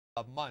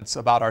of months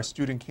about our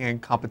student can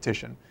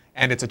competition,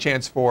 and it's a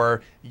chance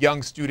for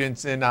young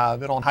students in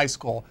middle and high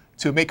school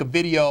to make a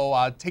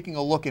video taking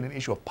a look at an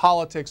issue of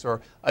politics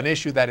or an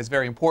issue that is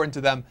very important to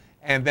them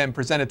and then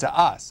present it to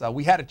us.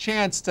 We had a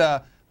chance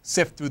to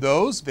sift through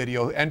those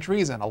video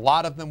entries, and a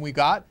lot of them we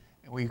got,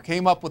 and we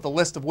came up with a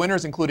list of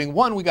winners, including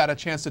one we got a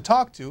chance to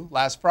talk to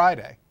last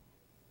Friday.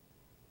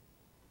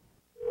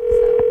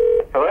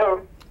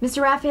 Hello?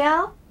 Mr.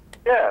 Raphael?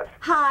 Yes.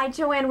 Hi,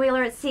 Joanne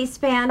Wheeler at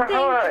C-SPAN. Thank you.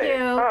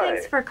 Hi.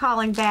 Thanks for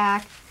calling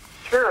back.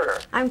 Sure.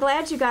 I'm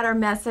glad you got our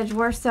message.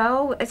 We're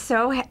so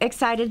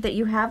excited that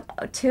you have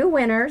two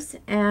winners,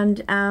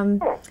 and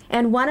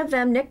one of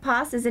them, Nick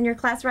Poss, is in your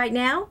class right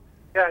now?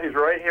 Yeah, he's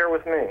right here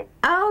with me.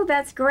 Oh,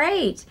 that's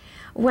great.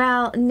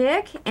 Well,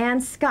 Nick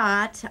and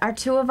Scott are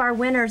two of our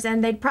winners,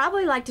 and they'd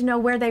probably like to know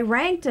where they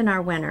ranked in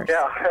our winners.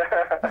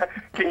 Yeah.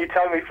 Can you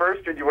tell me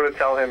first, or do you want to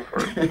tell him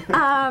first?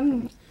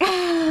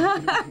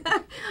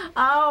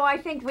 Oh, I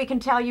think we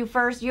can tell you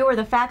first. You were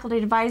the faculty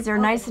advisor,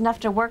 nice enough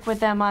to work with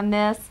them on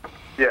this.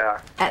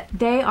 Yeah.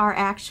 They are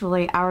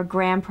actually our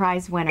grand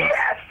prize winners.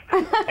 Yes!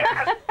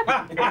 Yes!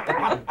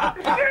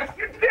 Yes,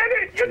 you did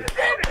it! You did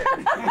it!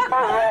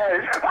 All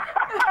right.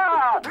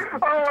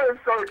 Oh, I'm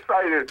so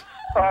excited.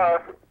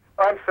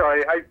 I'm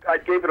sorry, I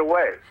gave it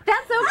away.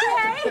 That's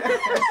okay.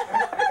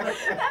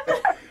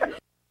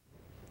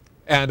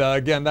 And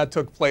again, that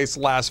took place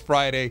last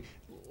Friday.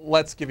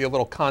 Let's give you a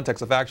little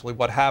context of actually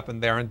what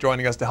happened there. And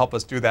joining us to help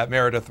us do that,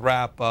 Meredith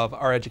Rapp, of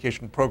our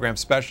Education Program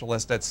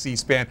Specialist at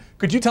C-SPAN.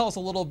 Could you tell us a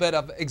little bit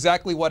of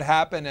exactly what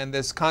happened and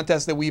this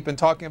contest that we've been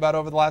talking about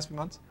over the last few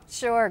months?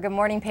 Sure. Good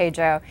morning,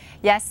 Pedro.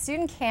 Yes,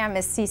 Student Cam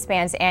is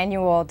C-SPAN's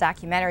annual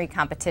documentary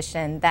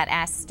competition that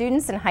asks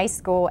students in high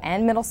school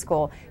and middle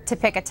school to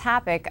pick a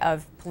topic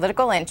of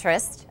political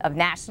interest, of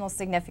national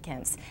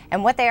significance.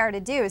 And what they are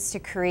to do is to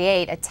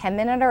create a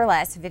 10-minute or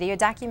less video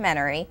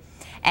documentary,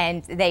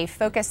 and they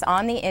focus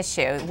on the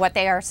issue. What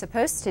they are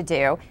supposed to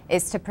do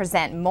is to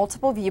present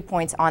multiple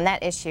viewpoints on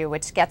that issue,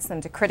 which gets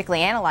them to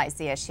critically analyze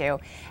the issue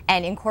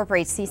and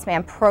incorporate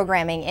C-SPAN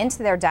programming into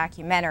their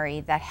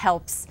documentary that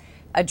helps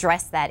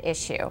address that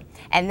issue.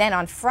 And then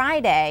on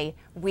Friday,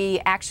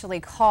 we actually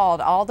called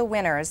all the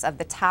winners of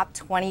the top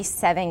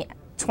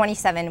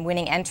 27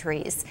 winning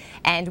entries,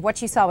 and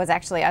what you saw was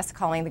actually us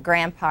calling the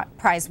grand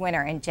prize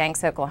winner in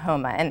Jenks,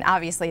 Oklahoma. And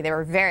obviously they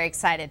were very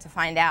excited to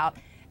find out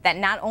that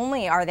not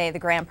only are they the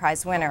grand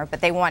prize winner, but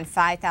they won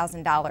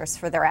 $5,000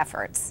 for their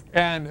efforts.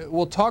 And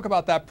we'll talk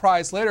about that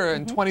prize later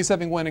in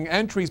 27 winning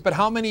entries, but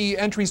how many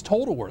entries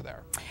total were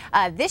there?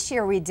 This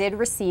year we did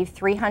receive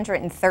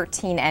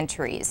 313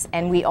 entries,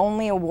 and we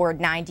only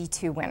award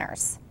 92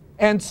 winners.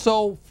 And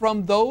so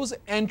from those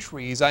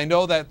entries, I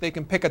know that they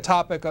can pick a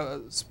topic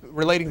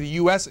relating to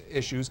U.S.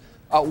 issues.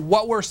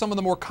 What were some of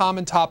the more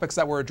common topics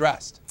that were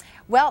addressed?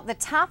 Well, the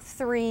top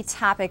three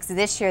topics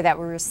this year that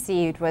we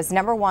received was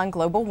number one,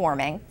 global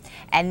warming,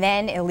 and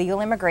then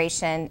illegal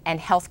immigration, and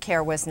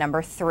healthcare was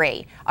number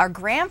three. Our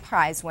grand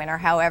prize winner,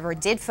 however,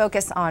 did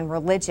focus on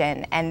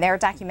religion, and their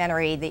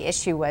documentary, the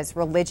issue was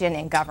religion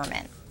and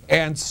government.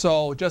 And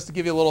so, just to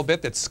give you a little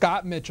bit, that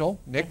Scott Mitchell,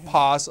 Nick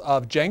Poss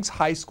of Jenks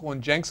High School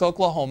in Jenks,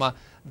 Oklahoma,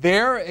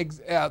 their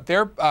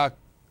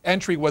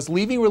entry was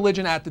leaving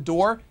religion at the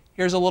door.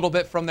 Here's a little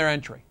bit from their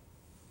entry.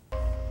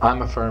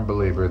 I'm a firm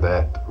believer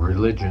that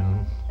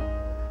religion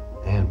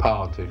and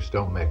politics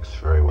don't mix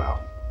very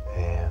well.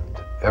 And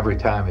every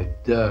time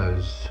it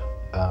does,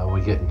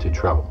 we get into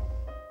trouble.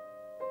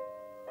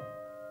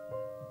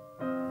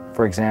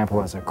 For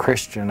example, as a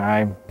Christian,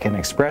 I can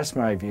express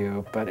my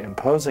view, but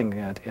imposing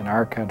it in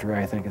our country,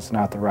 I think, is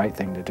not the right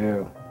thing to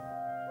do.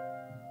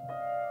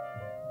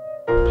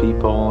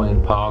 People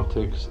in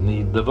politics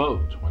need the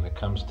vote when it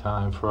comes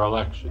time for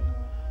election.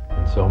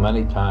 And so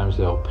many times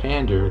they'll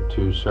pander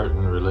to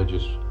certain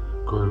religious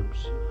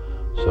groups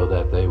so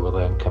that they will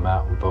then come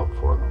out and vote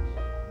for them.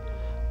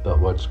 But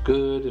what's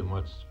good and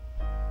what's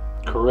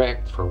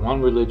correct for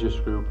one religious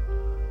group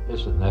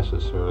isn't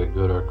necessarily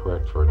good or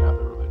correct for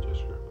another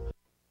religious group.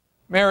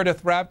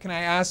 Meredith Rapp, can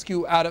I ask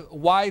you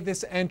why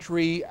this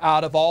entry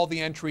out of all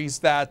the entries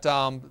that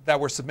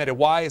were submitted?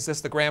 Why is this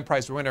the grand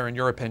prize winner in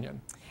your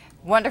opinion?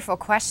 Wonderful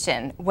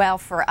question. Well,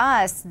 for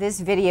us, this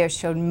video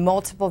showed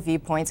multiple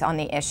viewpoints on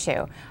the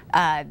issue.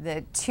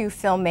 The two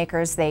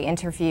filmmakers, they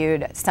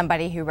interviewed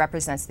somebody who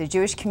represents the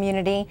Jewish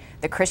community,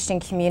 the Christian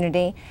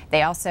community.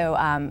 They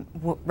also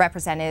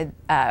represented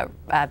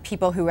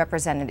people who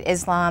represented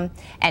Islam.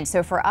 And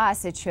so for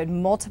us, it showed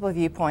multiple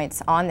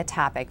viewpoints on the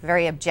topic,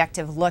 very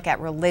objective look at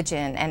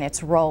religion and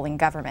its role in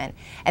government.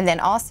 And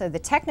then also the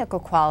technical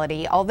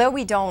quality, although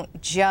we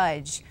don't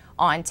judge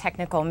on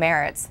technical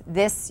merits,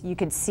 this you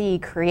could see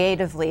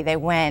creatively they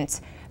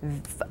went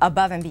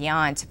above and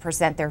beyond to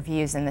present their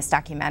views in this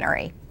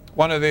documentary.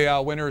 One of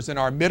the winners in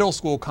our middle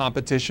school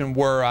competition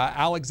were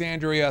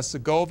Alexandria,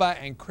 Segovia,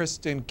 and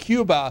Kristen,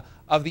 Cuba,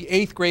 of the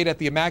 8th grade at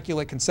the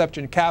Immaculate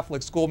Conception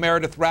Catholic School.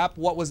 Meredith Rapp,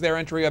 what was their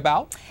entry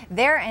about?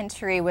 Their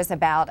entry was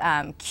about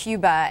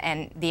Cuba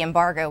and the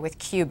embargo with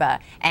Cuba,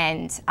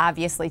 and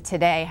obviously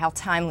today how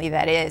timely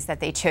that is that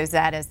they chose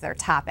that as their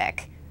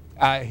topic.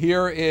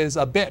 Here is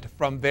a bit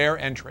from their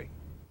entry.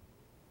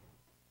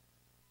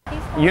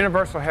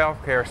 Universal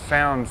health care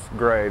sounds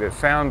great. It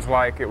sounds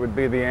like it would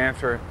be the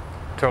answer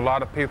to a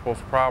lot of people's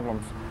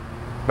problems.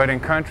 But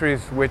in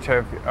countries which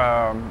have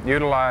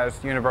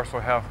utilized universal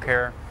health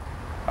care,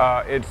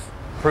 it's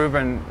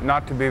proven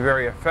not to be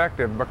very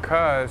effective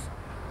because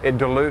it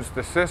dilutes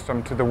the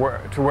system to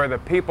where the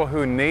people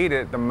who need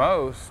it the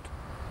most,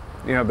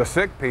 you know, the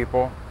sick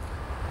people,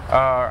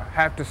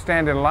 have to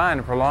stand in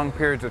line for long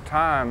periods of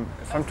time,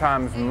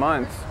 sometimes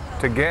months,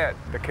 to get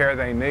the care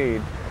they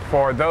need.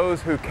 For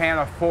those who can't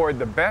afford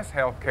the best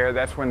health care,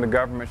 that's when the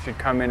government should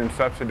come in and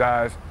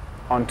subsidize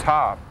on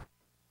top.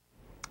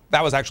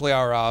 That was actually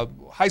our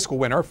high school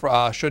winner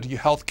for Should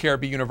Health Care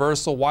Be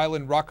Universal?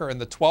 Wyland Rucker in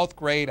the 12th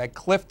grade at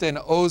Clifton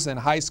Ozen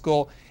High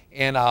School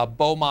in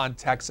Beaumont,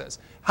 Texas.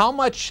 How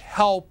much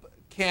help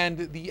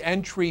can the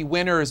entry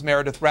winners,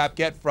 Meredith Rapp,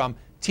 get from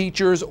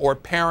teachers or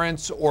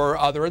parents or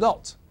other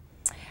adults?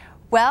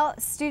 Well,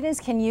 students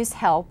can use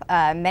help.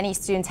 Many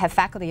students have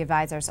faculty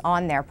advisors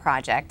on their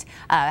project.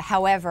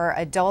 However,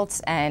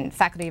 adults and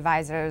faculty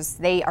advisors,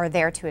 they are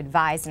there to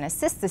advise and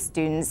assist the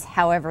students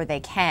however they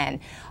can.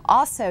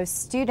 Also,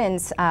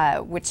 students,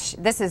 which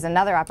this is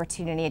another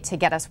opportunity to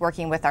get us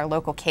working with our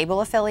local cable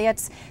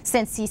affiliates.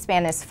 Since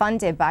C-SPAN is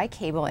funded by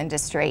cable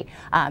industry,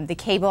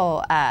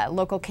 the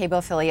local cable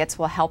affiliates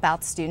will help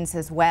out students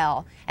as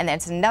well. And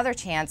that's another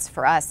chance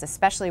for us,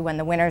 especially when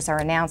the winners are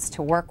announced,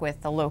 to work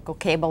with the local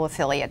cable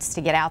affiliates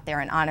to get out there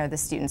and honor the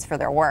students for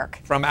their work.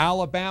 From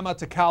Alabama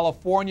to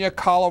California,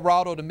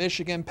 Colorado to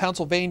Michigan,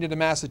 Pennsylvania to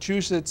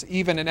Massachusetts,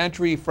 even an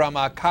entry from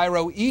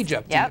Cairo,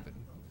 Egypt. Yep.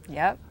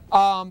 Yep.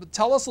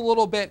 Tell us a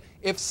little bit,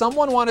 if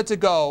someone wanted to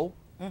go,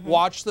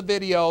 watch the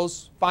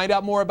videos, find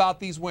out more about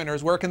these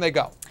winners, where can they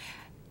go?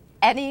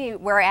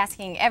 We're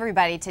asking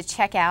everybody to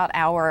check out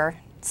our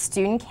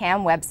Student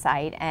Cam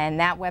website, and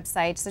that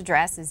website's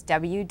address is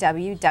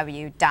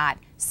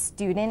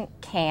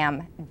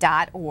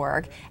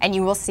www.studentcam.org, and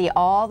you will see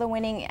all the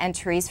winning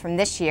entries from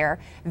this year.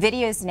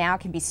 Videos now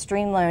can be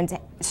streamed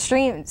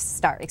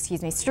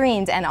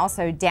and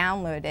also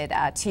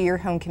downloaded to your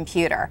home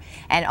computer.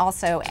 And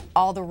also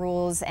all the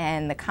rules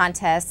and the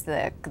contests,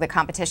 the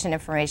competition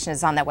information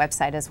is on that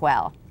website as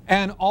well.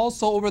 And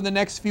also over the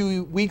next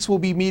few weeks we'll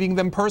be meeting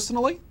them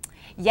personally?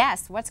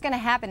 Yes, what's going to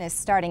happen is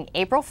starting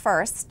April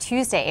 1st,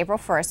 Tuesday, April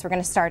 1st, we're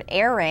going to start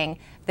airing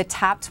the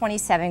top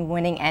 27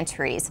 winning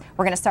entries.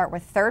 We're going to start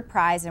with third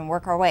prize and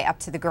work our way up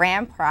to the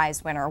grand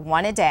prize winner,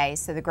 one a day.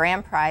 So the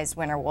grand prize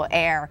winner will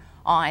air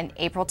on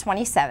April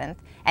 27th.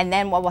 And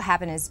then what will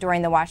happen is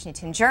during the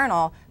Washington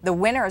Journal, the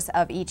winners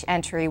of each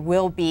entry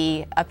will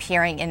be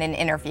appearing in an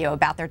interview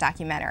about their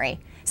documentary.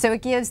 So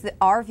it gives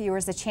our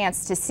viewers a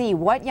chance to see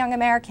what young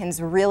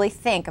Americans really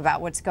think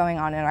about what's going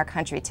on in our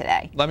country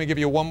today. Let me give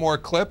you one more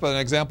clip, an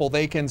example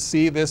they can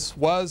see. This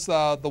was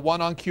the one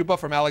on Cuba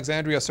from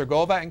Alexandria,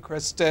 Segovia, and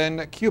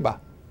Kristen,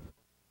 Cuba.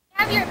 Do you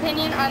have your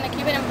opinion on the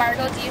Cuban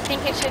embargo? Do you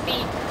think it should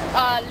be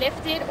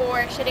lifted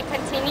or should it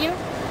continue?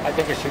 I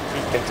think it should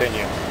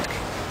continue.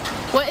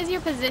 What is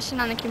your position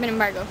on the Cuban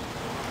embargo?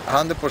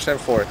 100%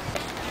 for it.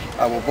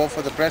 I will vote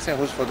for the president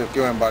who's for the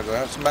Cuban embargo.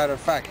 As a matter of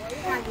fact,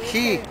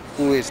 he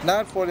who is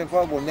not for the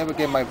embargo will never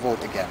get my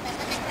vote again.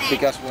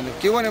 Because when the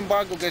Cuban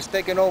embargo gets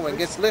taken over and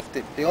gets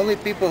lifted, the only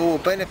people who will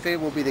benefit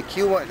will be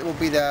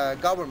the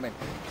government.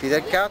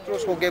 Fidel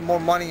Castro's will get more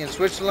money in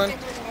Switzerland,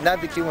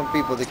 not the Cuban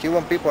people. The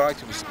Cuban people are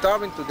actually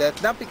starving to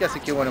death, not because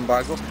of the Cuban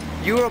embargo.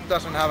 Europe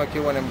doesn't have a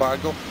Cuban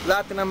embargo.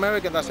 Latin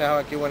America doesn't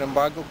have a Cuban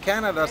embargo.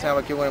 Canada doesn't have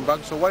a Cuban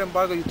embargo. So what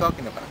embargo are you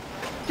talking about?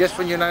 Just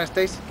for the United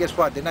States? Guess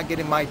what? They're not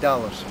getting my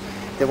dollars.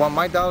 They want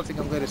my dollars, they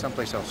can get it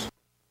someplace else.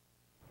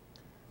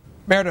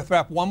 Meredith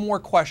Rapp, one more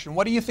question.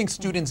 What do you think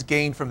students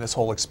gain from this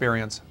whole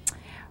experience?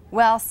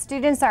 Well,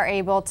 students are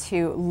able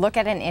to look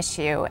at an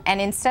issue,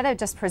 and instead of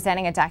just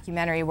presenting a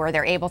documentary where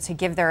they're able to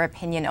give their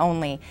opinion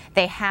only,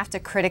 they have to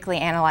critically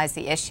analyze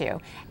the issue.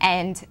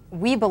 And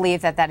we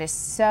believe that that is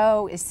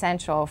so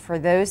essential for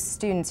those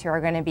students who are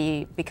going to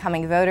be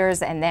becoming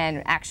voters and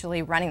then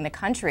actually running the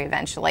country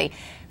eventually,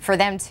 for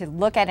them to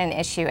look at an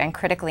issue and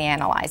critically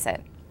analyze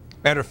it.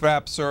 Meredith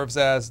Rapp serves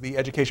as the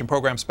Education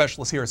Program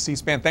Specialist here at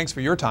C-SPAN. Thanks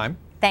for your time.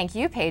 Thank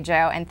you,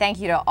 Pedro, and thank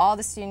you to all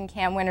the Student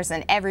Cam winners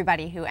and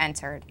everybody who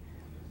entered.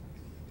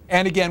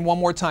 And again, one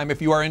more time,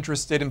 if you are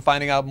interested in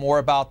finding out more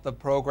about the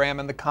program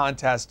and the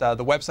contest, the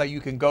website you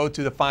can go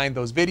to find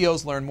those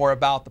videos, learn more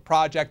about the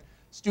project,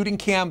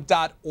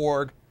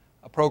 studentcam.org,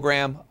 a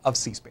program of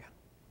C-SPAN.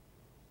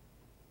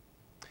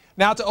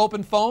 Now to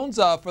open phones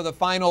for the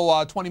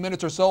final 20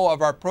 minutes or so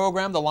of our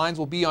program. The lines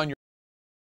will be on your